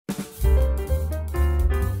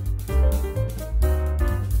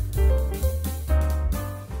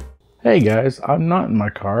Hey guys, I'm not in my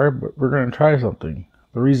car, but we're going to try something.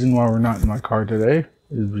 The reason why we're not in my car today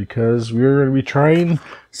is because we're going to be trying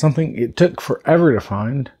something it took forever to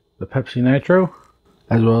find, the Pepsi Nitro,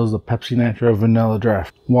 as well as the Pepsi Nitro Vanilla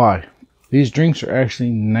Draft. Why? These drinks are actually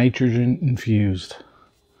nitrogen infused.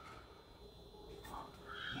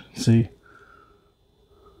 See?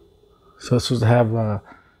 So it's supposed to have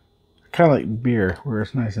kind of like beer, where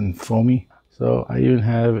it's nice and foamy. So I even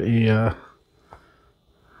have a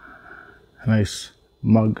nice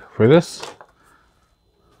mug for this.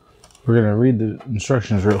 We're going to read the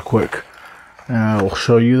instructions real quick and I will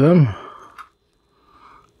show you them.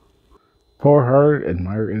 Pour hard,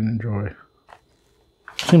 admire and enjoy.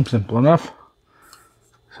 Seems simple enough.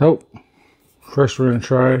 So first we're going to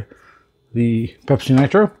try the Pepsi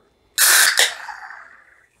Nitro.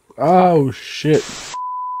 Oh shit.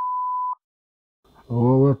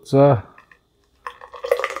 Well, let's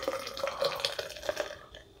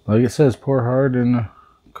like it says, pour hard in a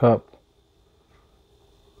cup.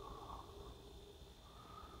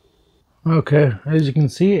 Okay, as you can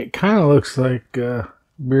see, it kind of looks like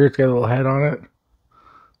beer's got a little head on it.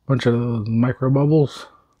 Bunch of those micro bubbles.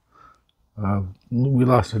 We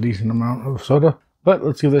lost a decent amount of soda, but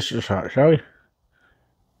let's give this a shot, shall we?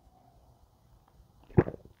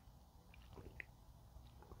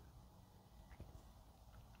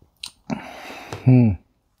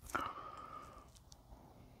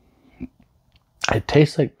 It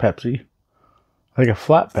tastes like Pepsi, like a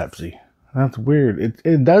flat Pepsi. That's weird.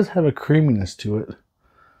 It does have a creaminess to it,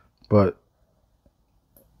 but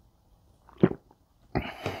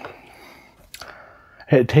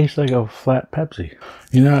it tastes like a flat Pepsi.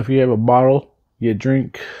 You know, if you have a bottle, you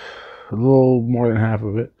drink a little more than half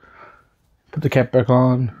of it, put the cap back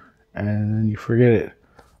on, and then you forget it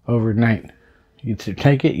overnight. You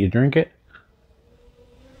take it, you drink it.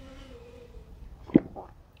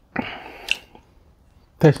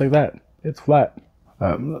 Tastes like that. It's flat.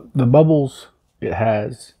 The bubbles it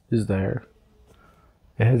has is there.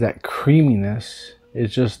 It has that creaminess.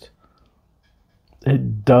 It's just,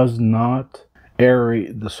 it does not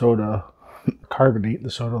aerate the soda, carbonate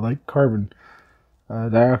the soda like carbon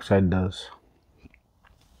dioxide does.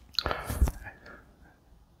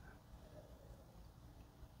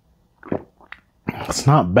 It's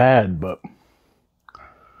not bad, but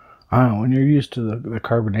I don't know, when you're used to the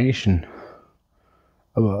carbonation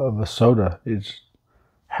of a soda, it's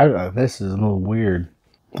this is a little weird.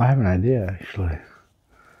 I have an idea actually,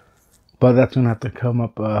 but that's gonna have to come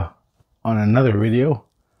up on another video.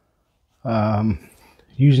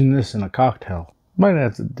 Using this in a cocktail might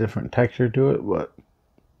have a different texture to it, but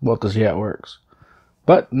we'll have to see how it works.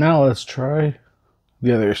 But now let's try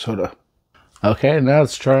the other soda. Okay, now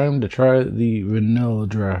it's time to try the Vanilla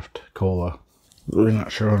Draft Cola. Really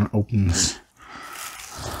not sure how to open this.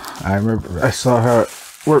 I remember I saw how it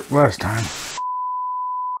worked last time.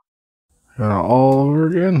 Got it all over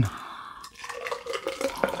again.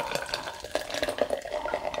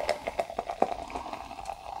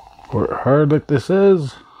 Pour it hard like this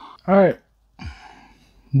is. Alright.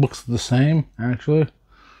 Looks the same, actually. Let's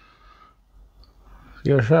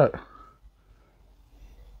give it a shot.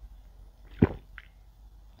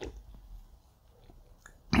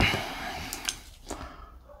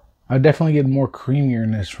 I definitely get more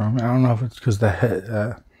creaminess from it. I don't know if it's because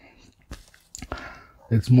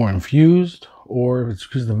it's more infused or if it's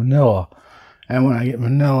because of the vanilla. And when I get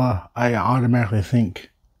vanilla, I automatically think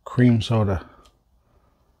cream soda.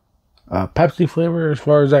 Pepsi flavor, as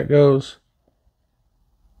far as that goes,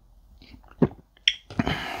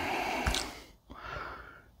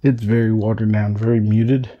 it's very watered down, very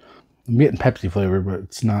muted. I'm getting Pepsi flavor, but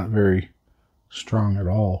it's not very strong at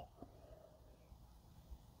all.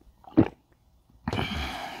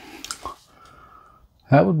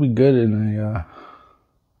 That would be good in a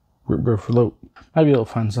root beer float. Might be able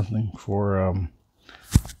to find something for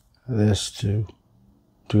this to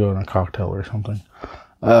go in a cocktail or something.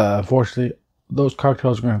 Unfortunately, those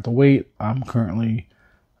cocktails are gonna have to wait. I'm currently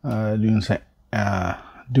doing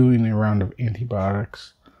a round of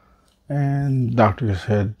antibiotics, and doctor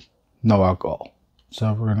said no alcohol,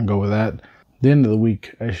 so we're gonna go with that. At the end of the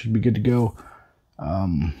week, I should be good to go.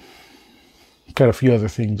 Got a few other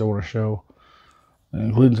things I want to show,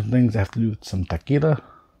 including some things that have to do with some tequila,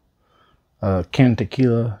 canned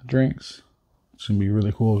tequila drinks. It's gonna be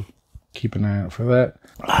really cool. Keep an eye out for that.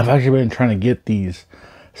 I've actually been trying to get these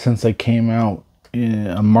since they came out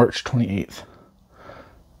on March 28th.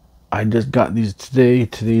 I just got these today.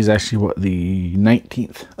 Today's actually what, the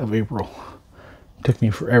 19th of April. It took me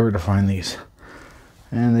forever to find these,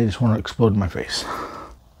 and they just want to explode in my face.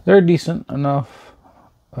 They're decent enough.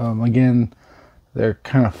 Again, they're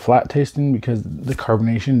kind of flat tasting because the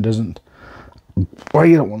carbonation doesn't, well,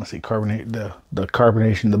 you don't want to say carbonate, the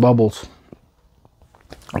carbonation, the bubbles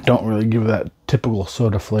don't really give that typical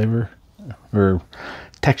soda flavor or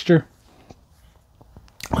texture.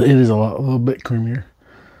 It is a little bit creamier,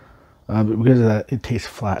 but because of that, it tastes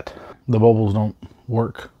flat. The bubbles don't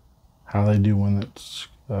work how they do when it's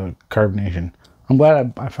carbonation. I'm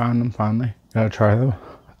glad I found them finally. Gotta try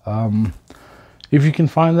them. If you can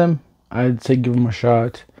find them, I'd say give them a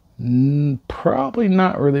shot. Probably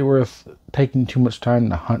not really worth taking too much time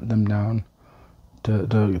to hunt them down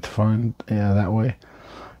to find that way.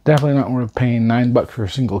 Definitely not worth paying $9 for a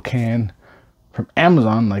single can from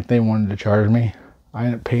Amazon like they wanted to charge me. I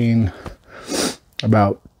ended up paying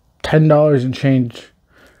about $10 and change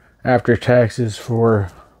after taxes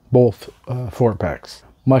for both 4-packs.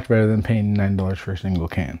 Much better than paying $9 for a single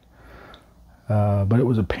can. But it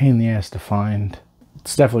was a pain in the ass to find.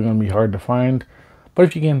 It's definitely going to be hard to find, but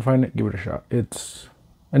if you can find it, give it a shot. It's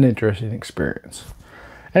an interesting experience.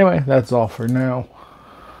 Anyway, that's all for now.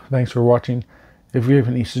 Thanks for watching. If you have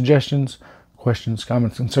any suggestions, questions,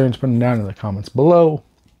 comments, concerns, put them down in the comments below.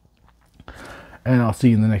 And I'll see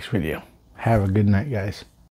you in the next video. Have a good night, guys.